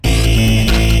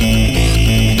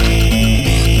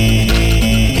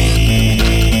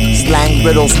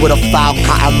riddles with a foul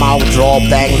cotton mouth draw.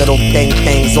 Bang little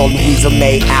things on Louisa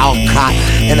May Alcott.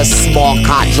 In a small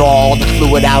cot, draw all the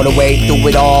fluid out away. Do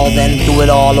it all, then do it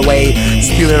all away.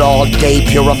 Spew it all day,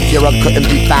 pure Fura couldn't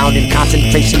be found in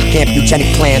concentration camp.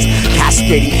 Eugenic plans,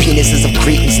 castrating penises of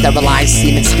Crete and sterilized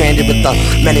semen stranded with the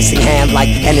menacing hand like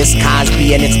Ennis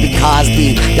Cosby. And it's because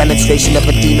the demonstration of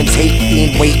a demon's hate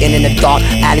fiend waiting in a dark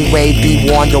alleyway. Be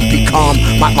warned or be calm.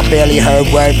 My barely heard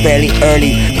word fairly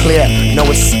early, clear, no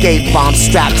escape. Bomb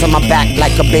strapped to my back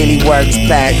like a Bailey Works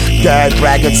bag. Dead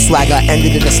braggart swagger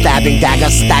ended in a stabbing dagger.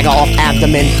 Stagger off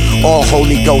abdomen, all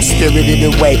Holy Ghost spirited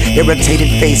away. Irritated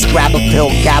face, grab a pill,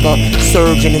 gather,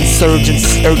 surge and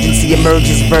insurgence. Urgency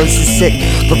emerges, verse is sick.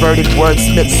 Perverted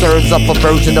wordsmith serves up a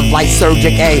version of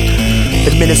lysergic A.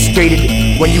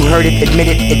 Administrated when you heard it,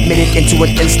 admitted into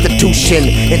an institution.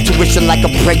 Intuition like a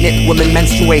pregnant woman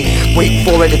menstruate. Wait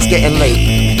for it, it's getting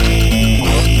late.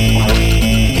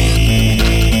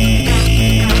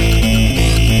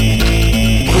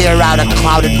 Clear out a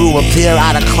clouded room, appear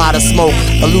out a cloud of smoke.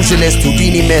 Illusionist,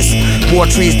 Houdini mist. More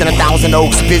trees than 1,000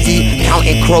 oaks. Busy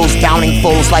counting crows, downing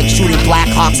foes like shooting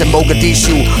Blackhawks in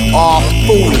Mogadishu. All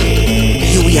fooey.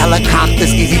 Huey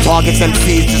helicopters, easy targets,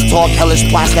 MCs just talk. Hellish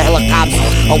plaster helicopters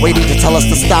are waiting to tell us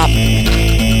to stop.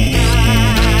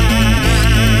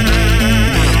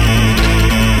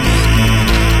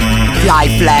 Fly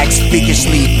flags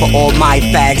freakishly for all my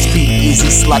fags. Creep easy,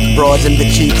 slut broads in the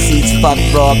cheap seats. Fuck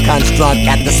broad cunts drunk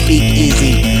at the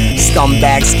speakeasy.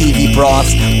 Scumbag skeevy bras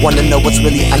wanna know what's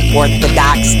really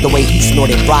unorthodox. The way he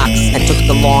snorted rocks and took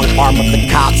the long arm of the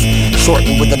cops,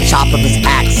 shortened with the chop of his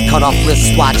axe. Cut off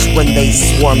wristwatch when they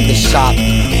swarmed the shop.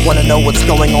 Wanna know what's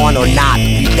going on or not?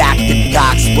 Redacted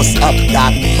docs, what's up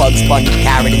doc? Bugs Bunny,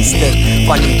 carrot and stick.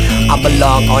 Funny, I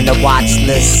belong on the watch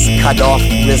list. Cut off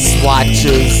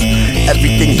wristwatches.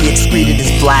 Everything he excreted is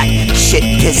black. Shit,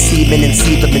 piss, semen, and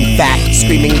sebum in fact.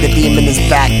 Screaming the demon is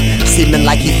back. Seeming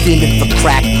like he fiended for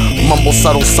crack. Mumble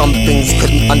subtle some things,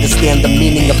 couldn't understand the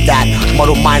meaning of that.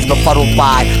 Muddled minds befuddled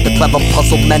by the clever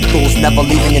puzzle mentals, never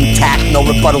leaving intact. No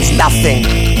rebuttals,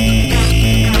 nothing.